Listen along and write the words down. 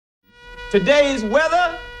Today's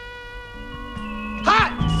weather,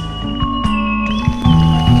 hot.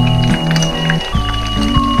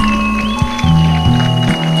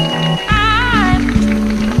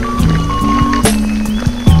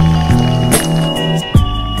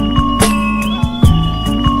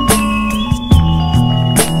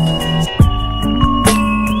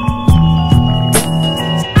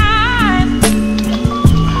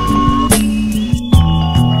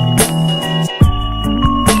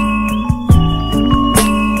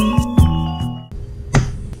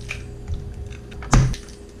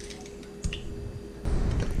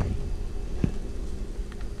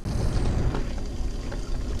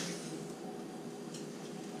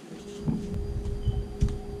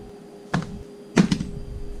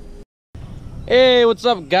 Hey, what's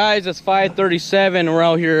up guys? It's 5:37. We're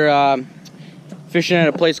out here fishing at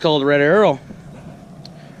a place called Red Arrow.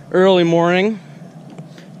 Early morning.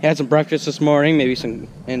 Had some breakfast this morning, maybe some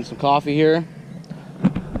coffee here.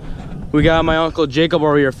 We got my Uncle Jacob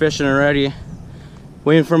over here fishing already.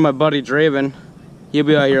 Waiting for my buddy Draven. He'll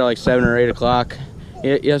be out here like 7 or 8 o'clock.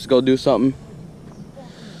 He has to go do something.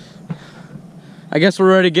 I guess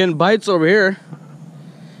we're ready getting bites over here.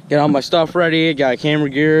 Get all my stuff ready, got camera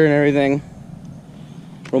gear and everything.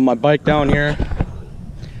 Roll my bike down here.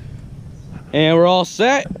 And we're all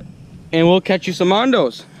set. And we'll catch you some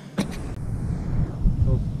mondos.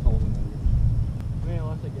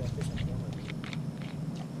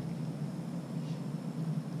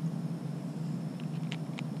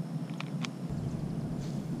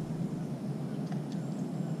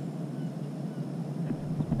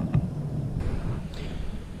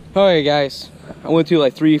 Alright guys, I went to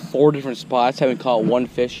like 3-4 different spots, haven't caught one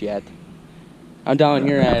fish yet. I'm down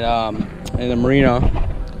here at in the marina.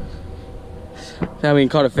 Haven't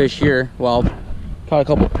caught a fish here. Well, caught a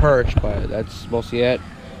couple perch, but that's mostly it.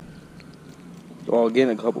 Well,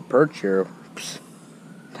 getting a couple perch here. Psst,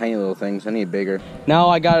 tiny little things, I need bigger. Now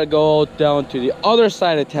I gotta go down to the other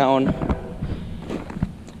side of town,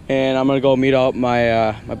 and I'm gonna go meet up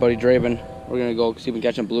my my buddy Draven. We're gonna go see if we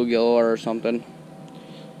can catch a bluegill or something.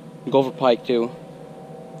 Go for pike too.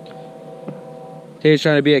 Today's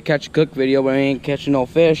trying to be a catch and cook video, but I ain't catching no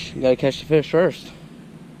fish. You gotta catch the fish first.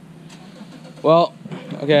 Well,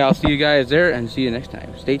 okay, I'll see you guys there and see you next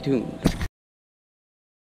time. Stay tuned.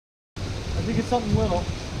 I think it's something little.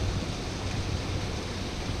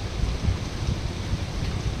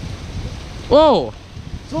 Whoa!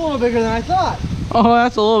 It's a little bigger than I thought. Oh,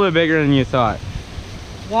 that's a little bit bigger than you thought.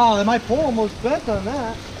 Wow, and my pole almost bent on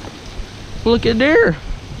that. Look at there.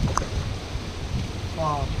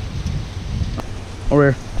 Wow.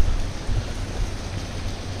 Over here.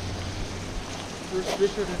 First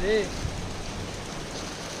fisher today.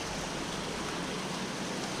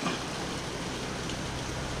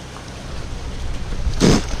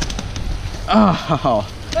 Oh.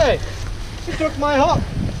 Hey, you took my hook.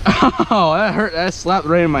 Oh, that hurt. That slapped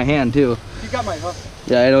right in my hand too. You got my hook.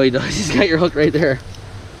 Yeah, I know he does. He's got your hook right there.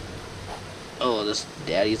 Oh, this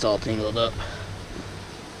daddy's all tangled up.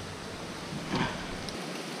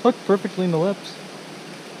 Hooked perfectly in the lips.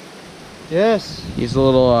 Yes. He's a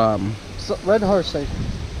little So, red horse, I think.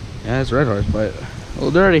 yeah, it's red horse, but a little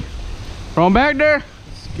dirty. Throw him back there.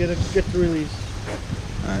 Let's get the release.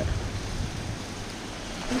 All right.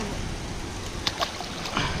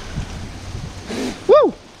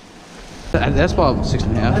 Woo! That's about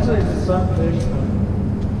 6.5. Actually, it's a sunfish.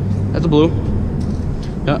 That's a blue.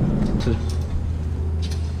 Yeah. It's a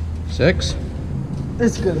 6.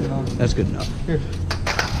 It's good enough. That's good enough. Here.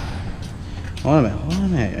 Hold on a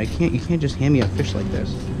minute. You can't just hand me a fish like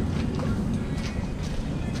this.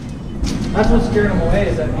 That's what scared him away,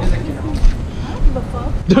 is that music, you know.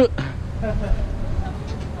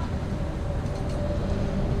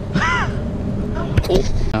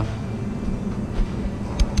 Oh.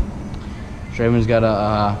 Draven's got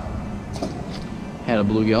a had a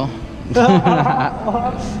bluegill.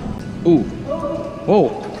 Ooh. Whoa.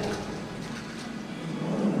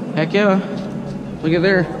 Heck yeah. Look at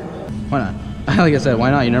there. Why not? Like I said,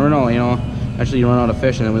 why not? You never know, you know. Actually, you run out of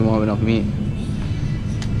fish and then we won't have enough meat.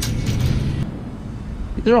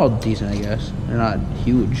 They're all decent, I guess. They're not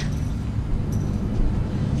huge.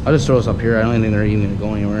 I'll just throw this up here. I don't think they're even going to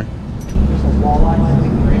go anywhere. There's a walleye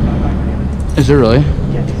sitting right by my hand. Is there really?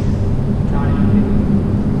 Yes.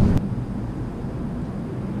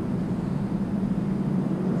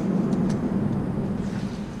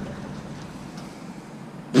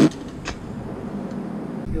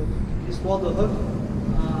 You swallowed the hook?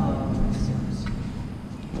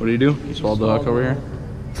 What do you do? You swallowed the hook over here?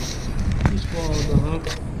 You swallowed the hook.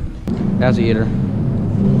 That's a eater.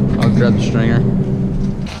 I'll grab the stringer.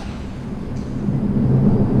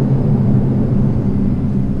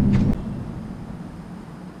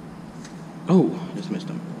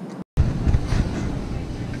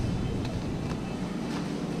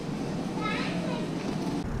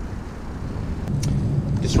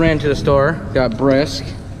 ran to the store, got brisk.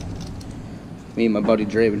 Me and my buddy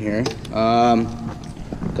Draven here.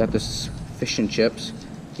 Got this fish and chips.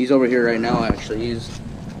 He's over here right now. Actually, he's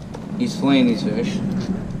filleting these fish.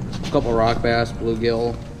 A couple rock bass,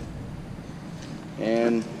 bluegill,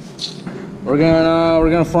 and we're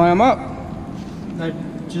gonna fry them up. I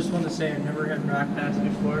just want to say I've never had rock bass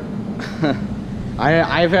before.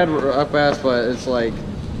 I've had rock bass, but it's like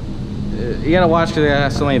you gotta watch because they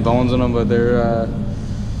have so many bones in them. But they're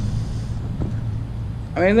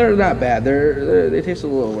I mean, they're not bad. They taste a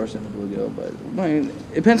little worse than the bluegill, but I mean,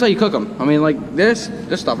 it depends how you cook them. I mean, like this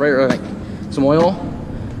stuff right, like some oil.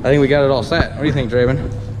 I think we got it all set. What do you think, Draven?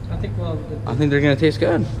 I think they're gonna taste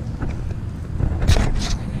good.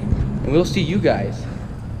 And we'll see you guys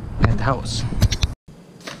at the house.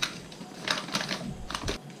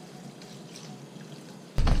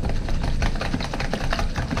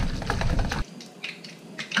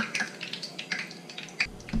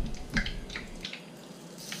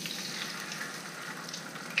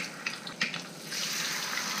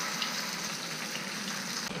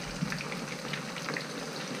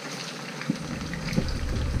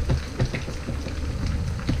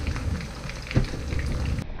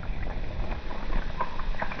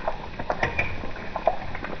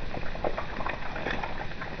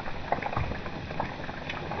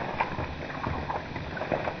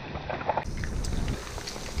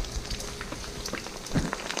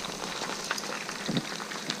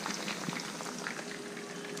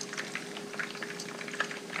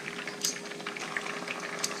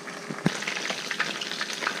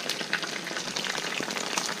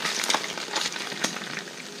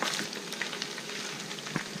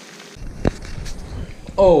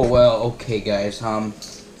 Oh well, okay guys,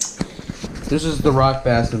 this is the rock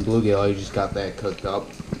bass and bluegill. I just got that cooked up.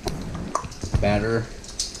 Batter.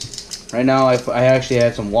 Right now I actually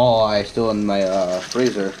had some walleye still in my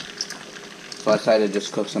freezer. So I decided to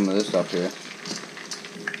just cook some of this stuff here.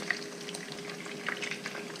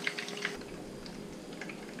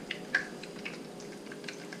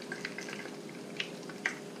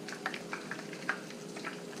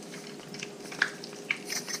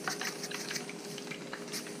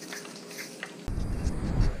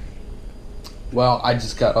 Well, I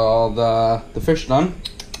just got all the fish done.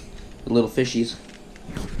 The little fishies.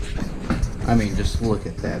 I mean, just look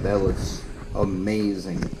at that. That looks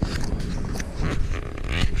amazing.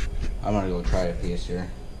 I'm gonna go try a piece here.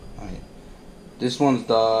 Alright. This one's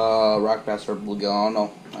the rock bass or bluegill. I don't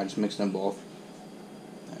know. I just mixed them both.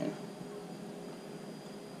 Alright.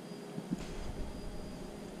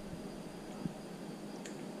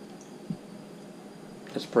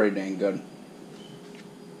 That's pretty dang good.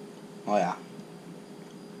 Oh yeah.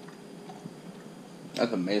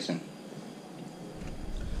 That's amazing.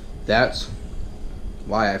 That's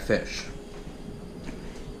why I fish.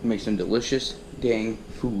 Make some delicious dang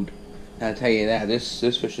food. And I tell you that this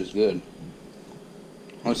fish is good.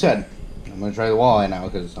 Like I said, I'm gonna try the walleye now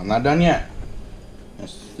because I'm not done yet.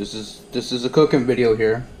 This is a cooking video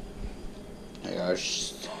here. I gotta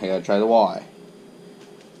try the walleye.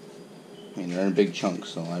 I mean, they're in big chunks,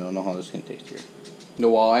 so I don't know how this is gonna taste here. The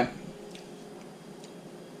walleye.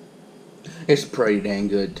 It's pretty dang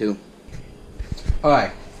good too.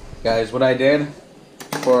 Alright, guys, what I did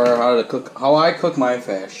for how I cook my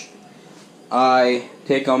fish. I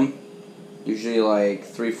take them usually like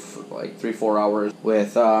 3-4 hours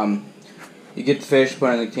with you get the fish, put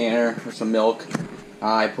it in the container with some milk.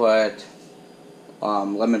 I put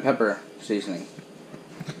lemon pepper seasoning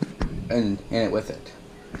in it with it,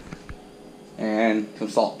 and some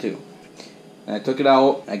salt too. And I took it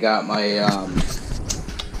out. I got my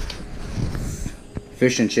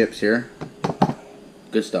fish and chips here.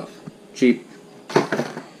 Good stuff. Cheap.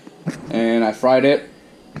 And I fried it.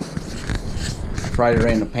 Fried it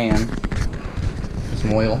right in the pan.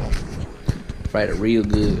 Some oil. Fried it real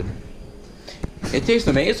good. It tastes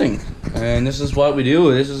amazing. And this is what we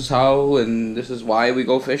do. This is how and this is why we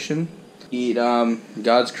go fishing. Eat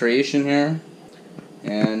God's creation here.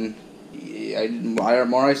 And the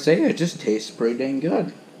more I say, it just tastes pretty dang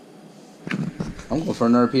good. I'm going for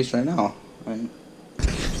another piece right now.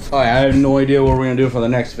 I have no idea what we're going to do for the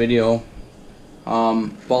next video.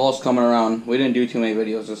 Fall's coming around. We didn't do too many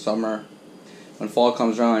videos this summer. When fall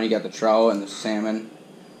comes around, you got the trout and the salmon.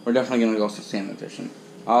 We're definitely going to go some salmon fishing.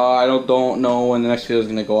 I don't know when the next video is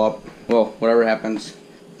going to go up. Well, whatever happens,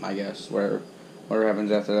 I guess. Whatever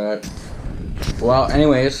happens after that. Well,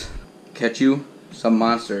 anyways, catch you some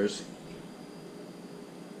monsters.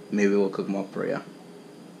 Maybe we'll cook them up for you.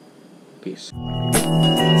 Peace.